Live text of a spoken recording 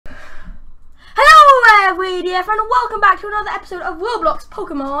dear friend, and welcome back to another episode of Roblox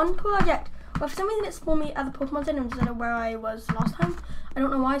Pokemon Project. Well, for some reason it spawned me other Pokemon in instead of where I was last time. I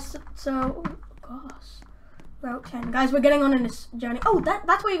don't know why, oh gosh. Route 10. Guys, we're getting on in this journey. Oh,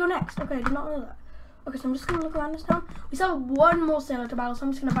 that's where you go next. Okay, I did not know that. Okay, so I'm just going to look around this town. We still have one more sailor to battle, so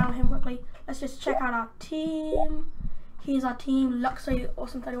I'm just going to battle him quickly. Let's just check out our team. Here's our team, Luxray,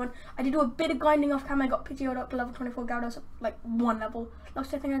 Awesome 31. I did do a bit of grinding off camera. I got Pidgeotto up to level 24, Gyarados up like 1 level.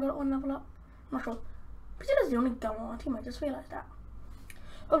 Luxray, I think I got it 1 level up. I'm not sure. Pidgeotto's the only guy on our team, I just realised that.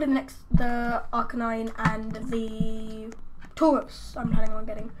 Over the next, the Arcanine and the Tauros I'm planning on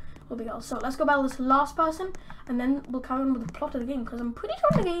getting will be girls. So let's go battle this last person, and then we'll carry on with the plot of the game, because I'm pretty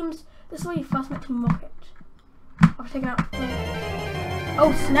sure in the games, this is where you first met Team Rocket. I've taken out...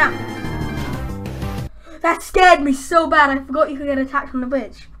 Oh snap! That scared me so bad, I forgot you could get attacked from the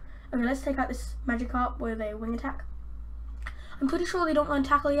bridge. Okay, let's take out this Magikarp with a wing attack. I'm pretty sure they don't learn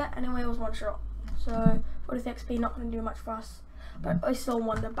tackle yet, anyway it was 1 shot. So, 43 XP, not going to do much for us. But I still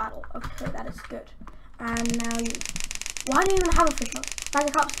won the battle. Okay, that is good. And now you... Why do you even have a fish mode?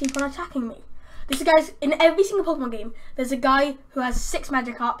 Magikarps keep on attacking me. This guy's... In every single Pokemon game, there's a guy who has 6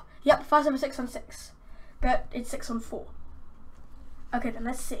 Magikarp. Yep, first ever 6 on 6. But it's 6 on 4. Okay, then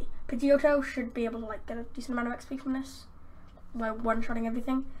let's see. Pidgeotto should be able to like get a decent amount of XP from this. By one-shotting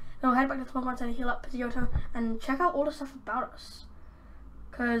everything. Then we'll head back to the Pokemon Center, heal up Pidgeotto, and check out all the stuff about us.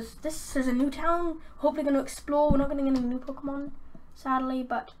 Because this is a new town, hopefully going to explore. We're not getting any new Pokemon, sadly,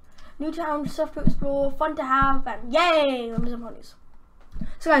 but new town, stuff to explore, fun to have, and yay! Members and ponies.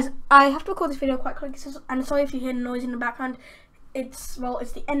 So guys, I have to record this video quite quickly, and sorry if you hear noise in the background. It's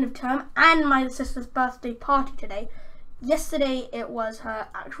the end of term, and my sister's birthday party today. Yesterday it was her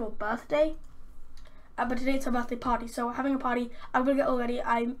actual birthday, but today it's her birthday party, so we're having a party. I'm going to get all ready.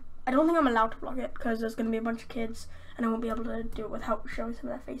 I don't think I'm allowed to vlog it because there's going to be a bunch of kids and I won't be able to do it without showing some of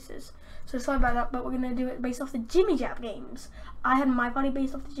their faces. So sorry about that, but we're going to do it based off the Jimmy Jab games. I had my party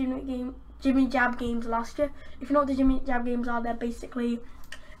based off the Jimmy Jab games last year. If you know what the Jimmy Jab games are, they're basically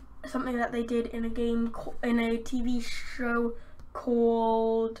something that they did in a game, in a TV show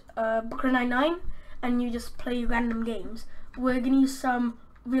called Brooklyn Nine-Nine, and you just play random games. We're going to use some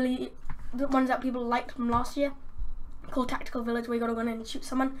really, the ones that people liked from last year, called Tactical Village, where you gotta go in and shoot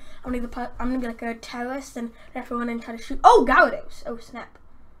someone. I'm gonna be like a terrorist and have to run in and try to shoot. Oh, Gyarados! Oh snap!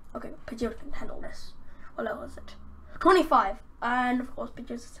 Okay, Pidgeotto can handle this. What level is it? 25, and of course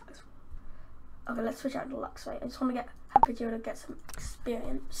Pidgeotto sucks. Okay, let's switch out to Luxray. I just want to have Pidgeotto get some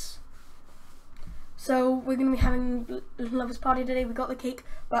experience. So we're gonna be having Little Lover's party today. We got the cake,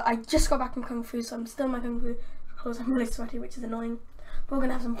 but I just got back from Kung Fu, so I'm still in my Kung Fu clothes. I'm really sweaty, which is annoying. We're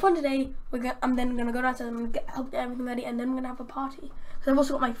gonna have some fun today. I'm then gonna go downstairs and help get everything ready, and then we're gonna have a party. So I've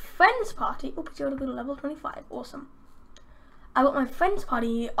also got my friend's party. Oh, Pidgeotto to level 25. Awesome. I got my friend's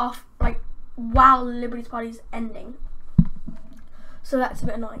party off like while Liberty's party's ending. So that's a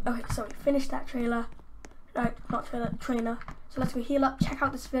bit annoying. Okay, so we finished that trailer. Right, not trailer, trainer. So let's go heal up, check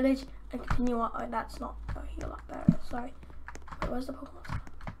out this village, and continue on. Oh, that's not a heal up there. Sorry. Wait, where's the Pokemon?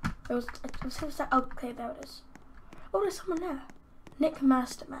 Okay, there it is. Oh, there's someone there. Nick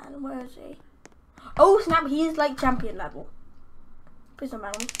Masterman, where is he? Oh snap, he is like champion level. Please don't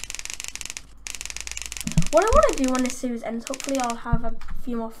battle me. What I want to do when this series ends, hopefully I'll have a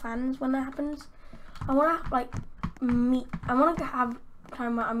few more fans when that happens. I want to like I want to have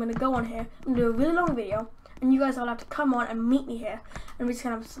time where I'm going to go on here and do a really long video, and you guys all have to come on and meet me here, and we're just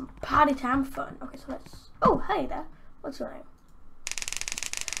going to have some party time fun. Okay, so let's... Oh, hey there. What's your name?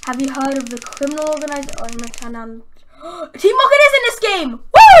 Have you heard of the criminal organizer? Oh, I'm going to turn down... Team Rocket is in this game!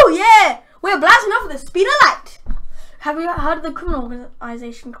 Woo! Yeah! We're blasting off with the speed of light! Have you heard of the criminal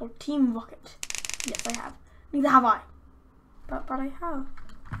organization called Team Rocket? Yes, I have. Neither have I. But I have.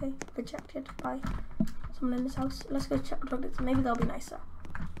 Okay, rejected by someone in this house. Let's go check the toilets. Maybe they'll be nicer.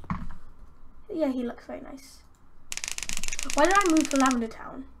 Yeah, he looks very nice. Why did I move to Lavender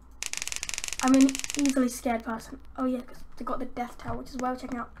Town? I'm an easily scared person. Oh yeah, because they got the Death Tower, which is where we're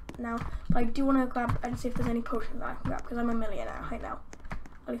checking out now. But I do want to grab and see if there's any potions that I can grab, because I'm a millionaire right now.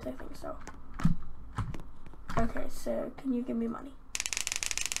 At least I think so. Okay, so can you give me money?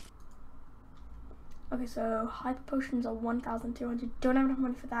 Okay, so hyper potions are 1,200. Don't have enough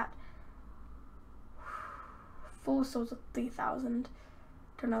money for that. Full souls are 3,000.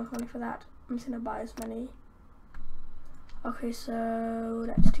 Don't have enough money for that. I'm just gonna buy as many. Okay, so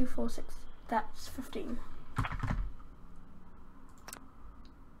that's 2, 4, 6. That's 15.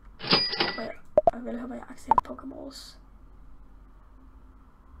 Wait, I really hope I actually have Pokeballs.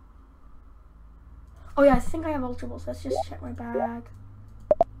 Oh yeah, I think I have Ultra Balls. Let's just check my bag.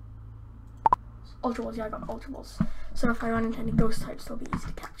 Ultra Balls, yeah, I got Ultra Balls. So if I run into any ghost types, they'll be easy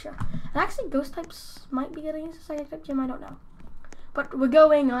to capture. And actually, ghost types might be getting into Psychic Type Gym, I don't know. But we're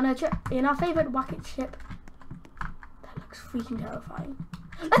going on a trip in our favorite rocket ship. That looks freaking terrifying.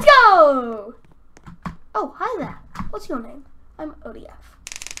 Let's go! Oh, hi there. What's your name? I'm ODF.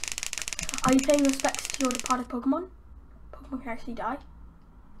 Are you paying respects to your departed Pokemon? Pokemon can actually die.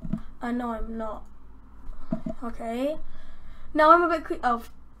 No, I'm not. Okay. Now I'm a bit oh,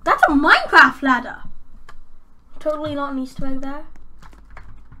 that's a Minecraft ladder! Totally not an Easter egg there.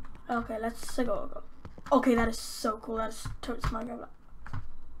 Okay, let's go. Okay, that is so cool. That is totally Minecraft.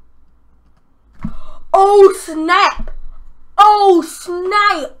 Oh, snap! Oh,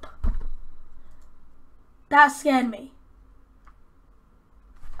 snap! That scared me.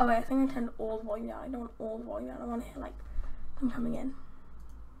 Oh wait, I think I turned all the volume down. I don't want all the volume down. I want to hear like them coming in.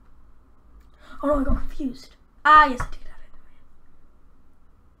 Oh no, I got confused. Ah, yes, I did that anyway.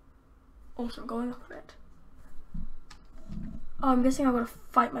 Also, I'm going up a bit. Oh, I'm guessing I've got to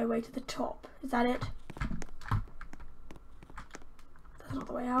fight my way to the top. Is that it? That's not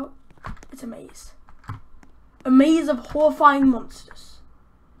the way out. It's a maze. A maze of horrifying monsters.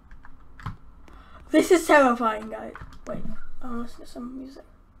 This is terrifying, guys. Wait, I want to listen to some music.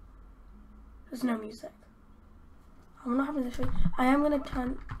 There's no music. I'm not having this. I am gonna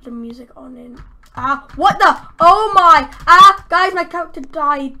turn the music on in. Ah, what the? Oh my! Ah, guys, my character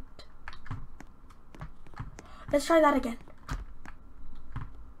died. Let's try that again.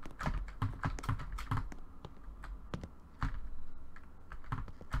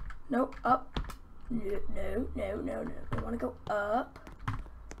 No, up. No. I want to go up.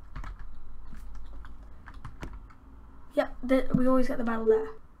 Yep, we always get the battle there.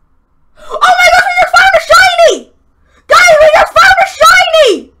 Oh my gosh, we just found a shiny! Guys, we just found a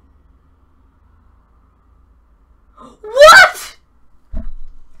shiny! What?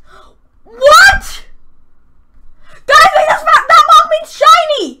 What? Guys, we just found that mark means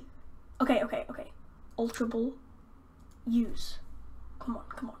shiny! Okay. Ultra Ball. Use. Come on.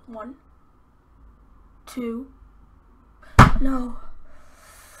 1, 2. No.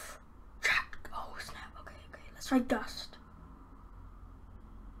 Oh snap. Okay. Let's try Gust.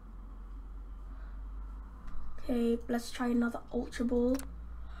 Okay, let's try another Ultra Ball.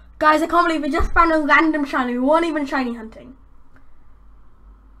 Guys, I can't believe we just found a random shiny. We weren't even shiny hunting.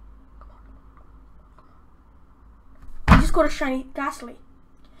 We just got a shiny Ghastly.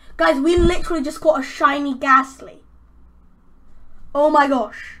 Guys, we literally just got a shiny Ghastly. Oh my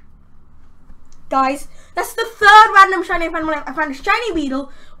gosh. Guys, that's the 3rd random shiny I found in my life. I found a shiny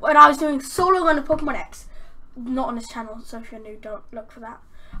Beetle when I was doing a solo run of Pokemon X. Not on this channel, so if you're new, don't look for that.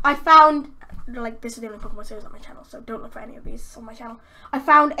 I found, like, this is the only Pokemon series on my channel, so don't look for any of these on my channel. I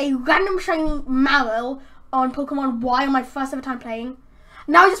found a random shiny Mallow on Pokemon Y on my first ever time playing.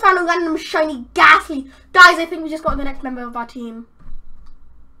 Now I just found a random shiny Ghastly. Guys, I think we just got the next member of our team.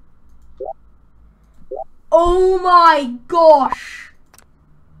 Oh my gosh.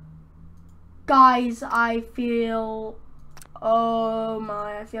 Guys, I feel,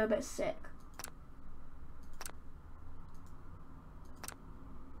 I feel a bit sick.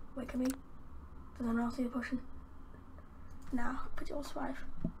 Wait, can we? Does anyone else see the potion? Nah, pretty all survive.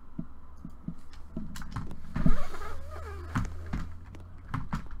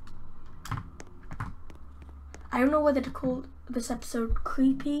 I don't know whether to call this episode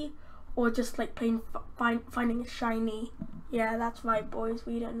creepy or just like plain finding a shiny. Yeah, that's right, boys.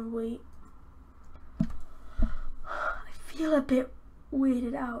 We didn't wait. I feel a bit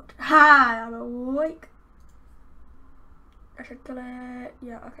weirded out. Ha! I'm awake. I should kill it.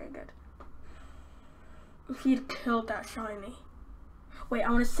 Yeah, okay, good. If he'd killed that shiny. Wait, I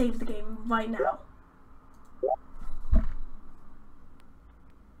want to save the game right now.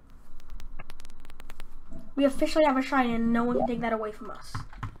 We officially have a shiny and no one can take that away from us.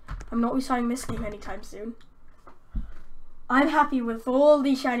 I'm not restarting this game anytime soon. I'm happy with all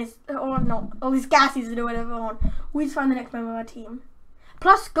these shinies, or not, all these gassies or whatever on. We just found the next member of our team.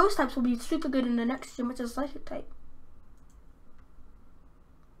 Plus, ghost types will be super good in the next gym, which is psychic type.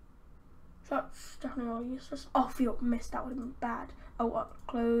 That's definitely all useless. Oh, field missed. That would have been bad. Oh,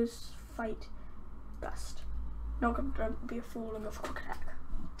 close, fight, Gust. Not gonna be a fool and go for quick attack.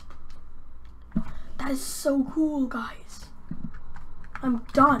 That is so cool, guys. I'm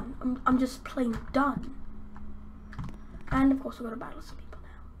done. I'm just plain done. And of course, we're gonna battle some people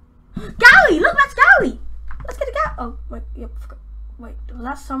now. Gally! Look, that's Gally! Let's get a Gally. Oh, wait, yep. Wait, was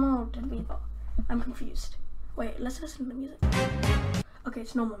that someone or did we? Oh, I'm confused. Wait, let's listen to the music. Okay,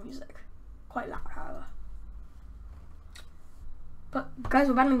 it's normal music. Quite loud, however. But guys,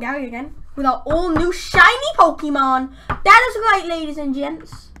 we're battling Gary again with our all new shiny Pokemon. That is right, ladies and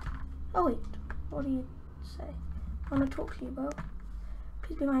gents. Oh wait, What do you say? I want to talk to you, bro.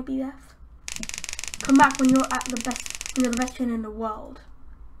 Please be my BF. Come back when you're at the best. When you're the best trainer in the world.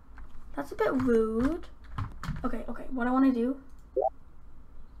 That's a bit rude. Okay. What I want to do.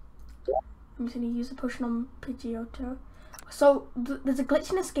 I'm just going to use the potion on Pidgeotto. So there's a glitch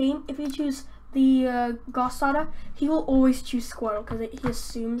in this game. If you choose the grass starter, he will always choose Squirtle because he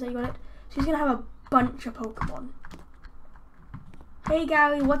assumes that you got it. So he's going to have a bunch of Pokemon. Hey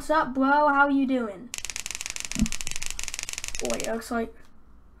Gary, what's up, bro? How are you doing? Oh, wait, it looks like...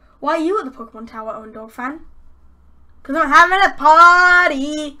 Why are you at the Pokemon Tower, Owen Dog fan? Because I'm having a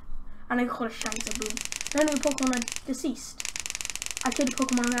party! And I call it Shiny Boom. None of the Pokemon are deceased. I traded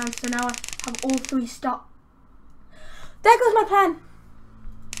Pokemon around, so now I have all 3 stop. There goes my plan!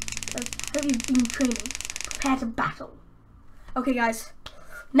 I hope you've been training. Prepare to battle. Okay, guys.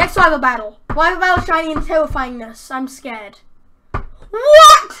 Next rival battle. Rival battle shiny and terrifyingness. I'm scared.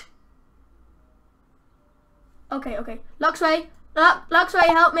 What? Okay. Luxray,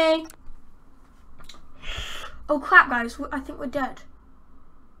 help me. Oh crap, guys. I think we're dead.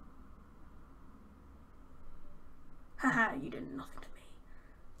 Haha, you did nothing to me.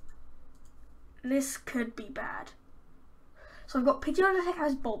 This could be bad. So I've got Pidgeotto to take out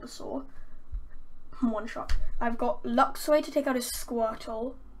his Bulbasaur. One shot. I've got Luxray to take out his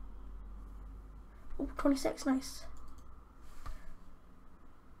Squirtle. Oh, 26, nice.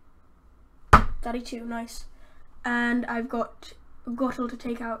 32, nice. And I've got Gottle to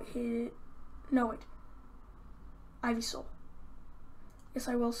take out his... No, wait. Ivysaur. Yes,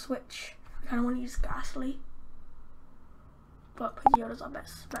 I will switch. I kind of want to use Ghastly. But Pidgeotto's our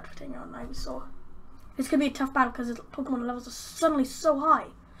best bet for taking out an Ivysaur. This could be a tough battle because his Pokemon levels are suddenly so high.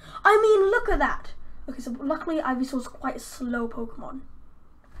 I mean, look at that! Okay, so luckily Ivysaur's quite a slow Pokemon.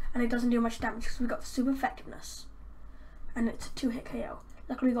 And it doesn't do much damage because we got super effectiveness. And it's a 2-hit KO.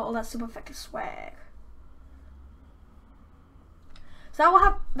 Luckily we got all that super effective swag.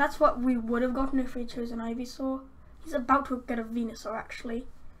 So that's what we would have gotten if we chose an Ivysaur. He's about to get a Venusaur actually.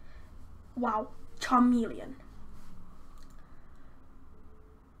 Wow, Charmeleon.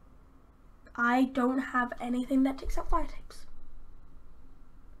 I don't have anything that takes out fire types.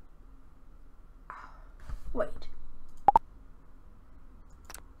 Wait.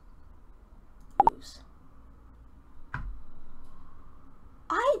 Lose.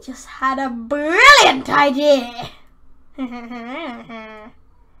 I just had a brilliant idea.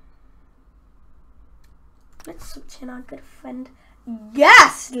 Let's switch in our good friend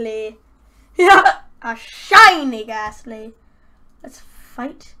Ghastly. A shiny Ghastly. Let's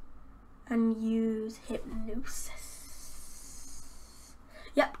fight and use Hypnosis.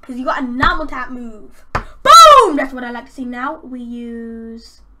 Yep, because you got a normal tap move. Boom! That's what I like to see. Now we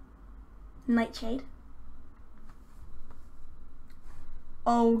use Nightshade.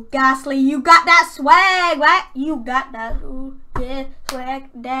 Oh, Ghastly, you got that swag, right? You got that yeah, swag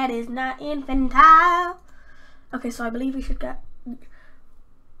that is not infantile. Okay, so I believe we should get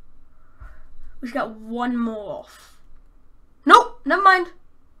one more off. Nope, never mind.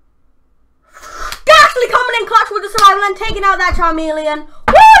 Ghastly coming in clutch with the survival and taking out that Charmeleon.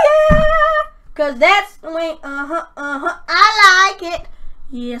 Woo yeah! Cause that's the way, I like it.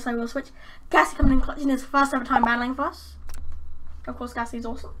 Yes, I will switch. Ghastly coming in clutch in his first ever time battling for us. Of course, Ghastly's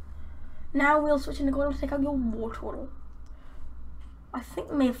awesome. Now we'll switch into Gordon to take out your Wartortle. I think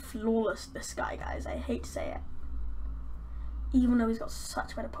we may have flawless this guy, guys. I hate to say it. Even though he's got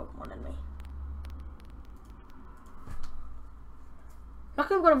such better Pokemon than me.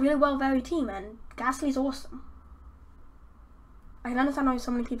 Luckily, we've got a really well-varied team, and Ghastly's awesome. I can understand why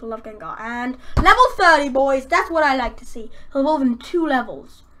so many people love Gengar. And level 30, boys. That's what I like to see. He'll evolve in 2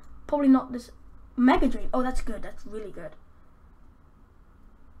 levels. Probably not this Mega Drain. Oh, that's good. That's really good.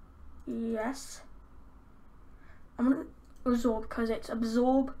 Yes. I'm going to absorb because it's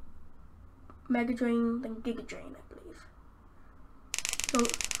Absorb, Mega Drain, then Giga Drain, I believe. So,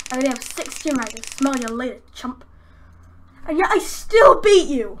 I already have 6 Gym Riders. Smell you later, chump. And yet I still beat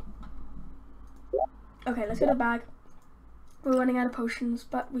you! Okay, let's get a bag. We're running out of potions,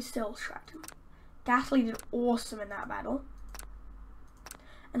 but we still shredded him. Ghastly did awesome in that battle.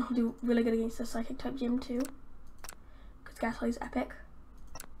 And he'll do really good against the Psychic type gym too. Because Ghastly's epic.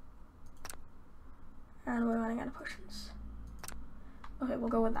 And we're running out of potions. Okay, we'll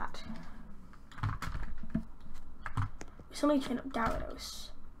go with that. We still need to train up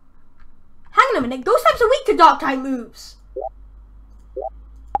Gyarados. Hang on a minute, those types are weak to dark type moves!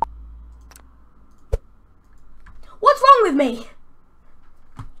 What's wrong with me?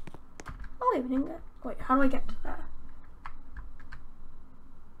 Oh, wait, we didn't get... Wait, how do I get to that?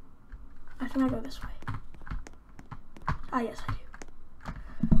 I think I go this way. Ah, yes, I do.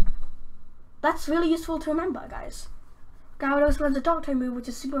 that's really useful to remember, guys. Gyarados learns a Dark type move, which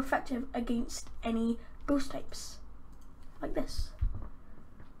is super effective against any ghost types. Like this.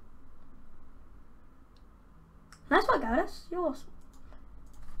 Nice one, Gyarados. You're awesome.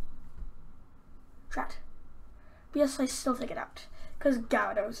 Drat. But yes, I still take it out. Because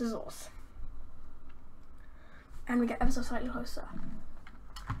Gyarados is awesome. And we get ever so slightly closer.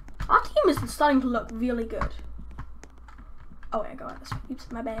 Our team is starting to look really good. Oh yeah, go out this way.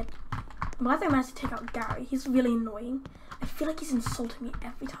 Oops, my bad. I'm glad I managed to take out Gary. He's really annoying. I feel like he's insulting me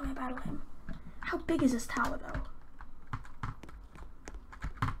every time I battle him. How big is this tower though?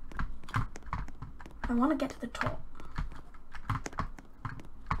 I want to get to the top.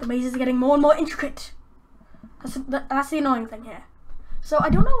 The maze is getting more and more intricate. That's the annoying thing here. So I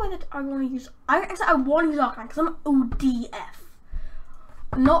don't know whether I want to use. I want to use Arcanine because I'm ODF,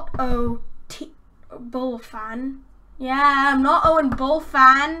 not OT Bull fan. Yeah, I'm not Owen Bull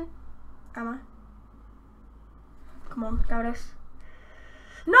fan. Am I? Come on, Gyarados.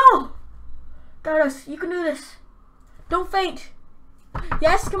 No! Gyarados, you can do this. Don't faint.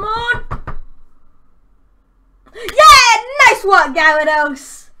 Yes, come on. Yeah, nice work,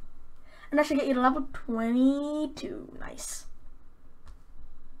 Gyarados. And that should get you to level 22. Nice.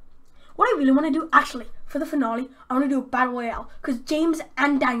 What I really want to do, actually, for the finale, I want to do a battle royale because James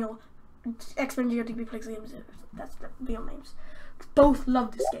and Daniel, XPenGOTB plays games. That's the real names. Both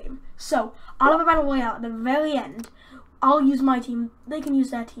love this game. So I'll have a battle royale at the very end. I'll use my team. They can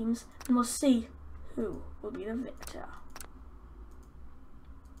use their teams, and we'll see who will be the victor.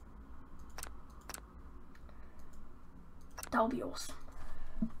 That'll be awesome.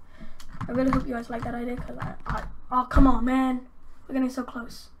 I really hope you guys like that idea because oh come on, man, we're getting so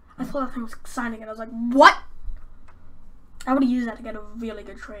close. I thought that thing was signing, and I was like, what? I would have used that to get a really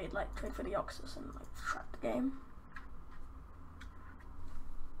good trade, like trade for the Oxus and like trap the game.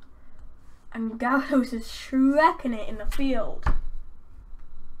 And Gyarados is shrekking it in the field.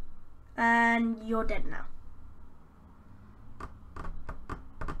 And you're dead now.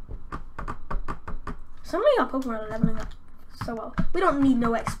 Suddenly our Pokemon are leveling up so well. We don't need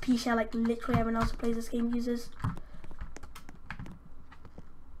no XP share like literally everyone else who plays this game uses.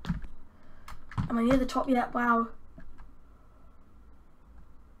 Am I near the top yet? Wow.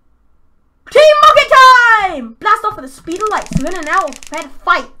 Team Rocket time! Blast off at the speed of light. So in and out, prepare to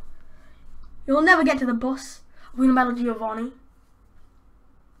fight. You'll never get to the boss. We're gonna battle Giovanni.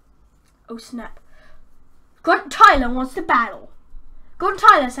 Oh snap. Grunt Tyler wants to battle. Grunt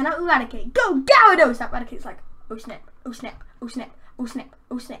Tyler, send out Eradicate. Go Gyarados! That Eradicate's like, oh snap, oh snap, oh snap, oh snap,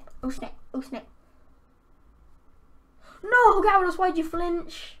 oh snap, oh snap, oh snap. No, Gyarados, why'd you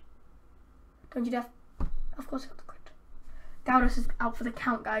flinch? Don't you dare. Of course I got the crit. Gyarados is out for the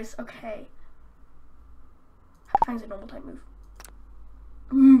count, guys. Okay. Fang's a normal type move.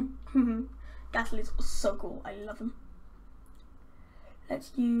 Ghastly's so cool. I love him.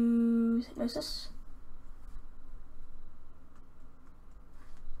 Let's use Hypnosis.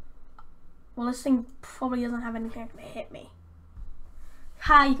 Well, this thing probably doesn't have anything that can hit me.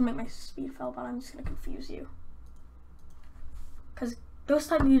 Ha, you can make my speed fall, but I'm just going to confuse you. Because ghost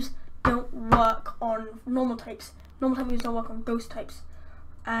type moves don't work on normal types. Normal type moves don't work on ghost types.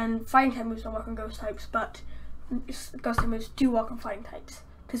 And fighting type moves don't work on ghost types, but ghost type moves do work on fighting types.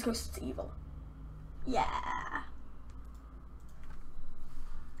 Because ghost is evil. Yeah.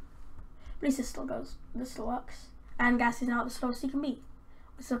 At least this still goes. This still works. And Gas is now the slowest he can be.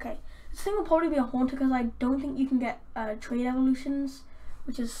 It's okay. This thing will probably be a Haunter because I don't think you can get trade evolutions,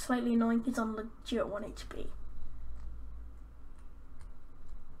 which is slightly annoying. He's on legit 1 HP.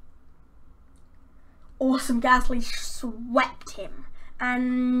 Awesome, Ghastly swept him.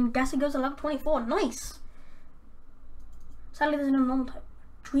 And Ghastly goes to level 24. Nice. Sadly, there's no normal type.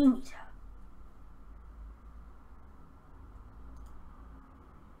 Dream Eater.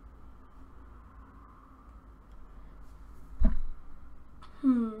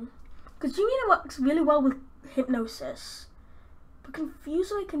 Because Dream Eater works really well with Hypnosis. But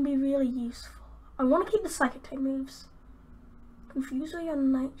Confuse-Ray can be really useful. I want to keep the Psychic type moves. Confuse-Ray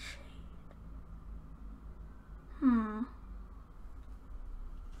on Nightshade.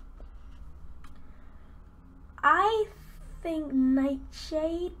 I think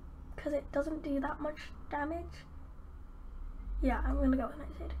Nightshade, because it doesn't do that much damage. Yeah, I'm going to go with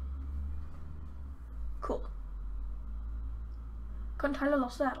Nightshade. Cool. Tyler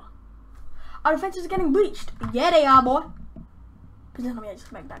lost the battle. Our defenses are getting breached. Yeah, they are, boy. Please don't tell me I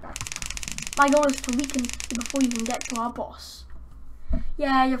just make that guy. My goal is to weaken you before you can get to our boss.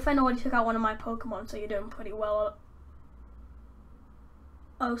 Yeah, your friend already took out one of my Pokemon, so you're doing pretty well.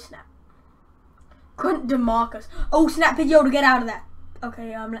 Oh snap. Couldn't Demarcus. Oh snap, Pidgeotto, get out of there.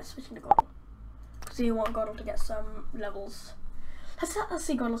 Okay, let's switch into gold. So you want Goddle to get some levels. Let's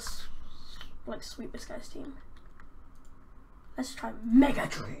see Goddle's like sweep this guy's team. Let's try Mega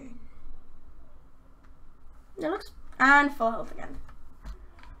Drain. It looks, and full health again.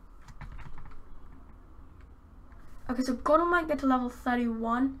 Okay, so Goddle might get to level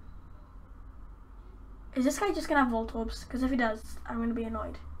 31. Is this guy just gonna have Voltorbs? Because if he does, I'm gonna be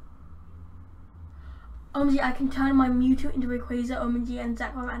annoyed. OMG, I can turn my Mewtwo into Rayquaza, OMG, and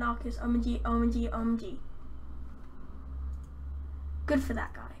Zekrom and Arceus, OMG, OMG, OMG. Good for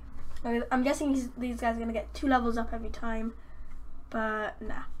that guy. Okay, I'm guessing these guys are gonna get 2 levels up every time, but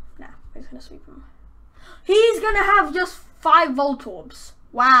nah, we're just gonna sweep him. He's gonna have just 5 Voltorbs.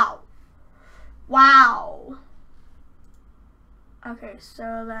 Wow. Wow. Okay,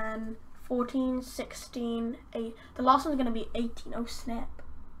 so then 14, 16, 8. The last one's gonna be 18. Oh snap.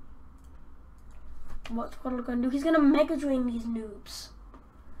 What's Goddle gonna do? He's gonna Mega Drain these noobs.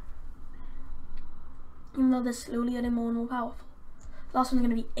 Even though they're slowly getting more and more powerful. The last one's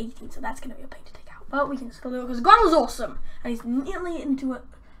gonna be 18, so that's gonna be a pain to take out. But we can still do it because Goddle's awesome! And he's nearly into a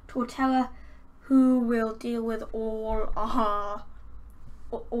Torterra, who will deal with all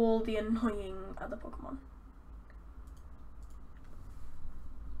the annoying other Pokemon.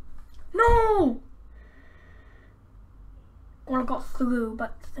 No! Goddle got through,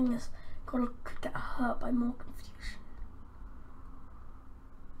 but the thing is, Goddle could get hurt by more confusion.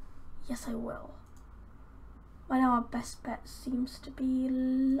 Yes, I will. Right now, our best bet seems to be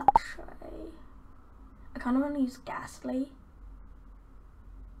Luxray. I kind of want to use Ghastly.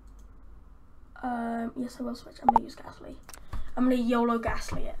 Yes, I will switch. I'm gonna use Ghastly. I'm gonna YOLO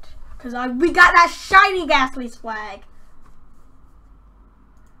Ghastly it, cause we got that shiny Ghastly swag.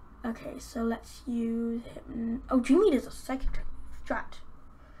 Okay, so let's use him. Oh, Dream Eater's a psychic strat.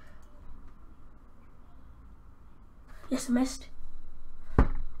 Yes, I missed.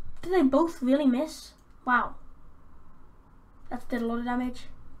 Did they both really miss? Wow. That did a lot of damage.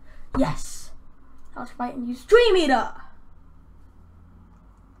 Yes. Now let's fight and use Dream Eater.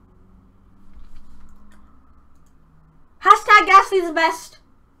 Hashtag Ghastly's the best.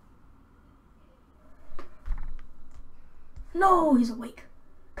 No, he's awake.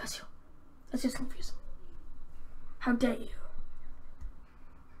 Cuss you. Let's just confuse him. How dare you?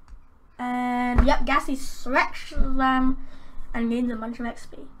 And yep, Ghastly stretches them and gains a bunch of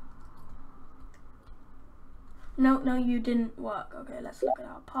XP. No, you didn't work. Okay, let's look at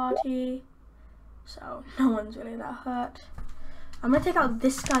our party. So no one's really that hurt. I'm gonna take out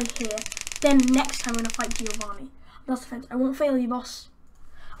this guy here. Then next time I'm gonna fight Giovanni. Lost defense. I won't fail you, boss.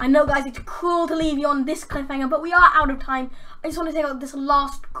 I know, guys, it's cruel to leave you on this cliffhanger, but we are out of time. I just want to take out this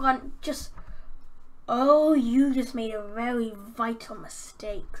last grunt. Oh, you just made a very vital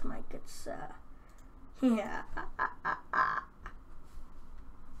mistake, my good sir. Yeah.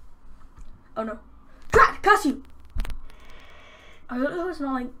 Oh no. Drat! Curse you! I don't know if it's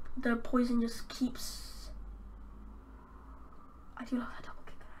not like the poison just keeps. I do love that double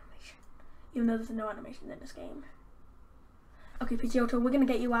kick animation. Even though there's no animation in this game. Okay, Pidgeotto, we're gonna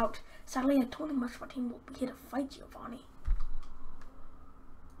get you out. Sadly, I don't think much of our team will be here to fight Giovanni.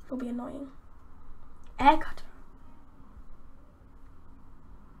 It'll be annoying. Air Cutter.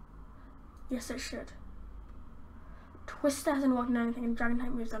 Yes, it should. Twister hasn't worked on anything, and Dragon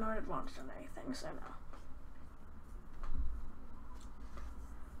type moves are not advantage on anything, so no.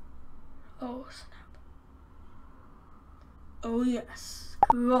 Oh, snap. Oh, yes.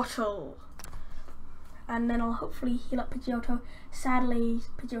 Grottle. And then I'll hopefully heal up Pidgeotto. Sadly,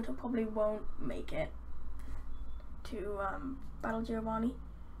 Pidgeotto probably won't make it to battle Giovanni.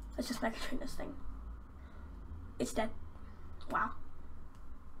 Let's just Mega Drain this thing. It's dead. Wow.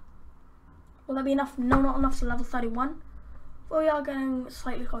 Will that be enough? No, not enough to level 31. But we are getting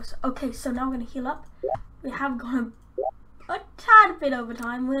slightly closer. Okay, so now we're going to heal up. We have gone a tad bit over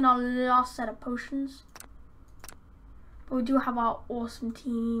time. We're in our last set of potions. But we do have our awesome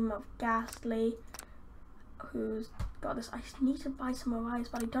team of Ghastly, who's got this. I need to buy some Orions,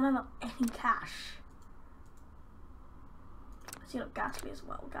 but I don't have any cash. Let's heal up Ghastly as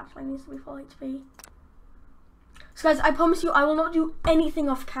well. Ghastly needs to be full HP. So guys, I promise you I will not do anything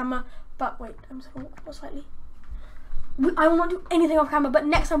off camera, but wait, I'm just gonna walk more slightly. I will not do anything off camera, but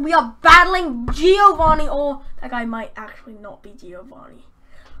next time we are battling Giovanni, or that guy might actually not be Giovanni.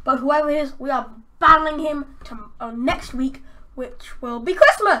 But whoever it is, we are battling him next week, which will be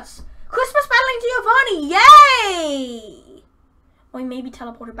Christmas! Christmas battling Giovanni, yay! Or maybe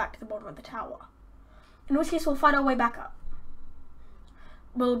teleported back to the bottom of the tower. In which case we'll find our way back up.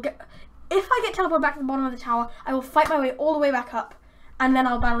 If I get teleported back to the bottom of the tower, I will fight my way all the way back up, and then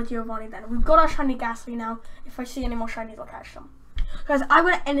I'll battle Giovanni then. We've got our shiny Ghastly now. If I see any more shinies, I'll catch them. guys, I'm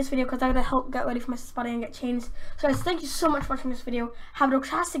going to end this video because I'm going to help get ready for my body and get changed. So guys, thank you so much for watching this video. Have a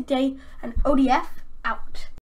fantastic day, and ODF out.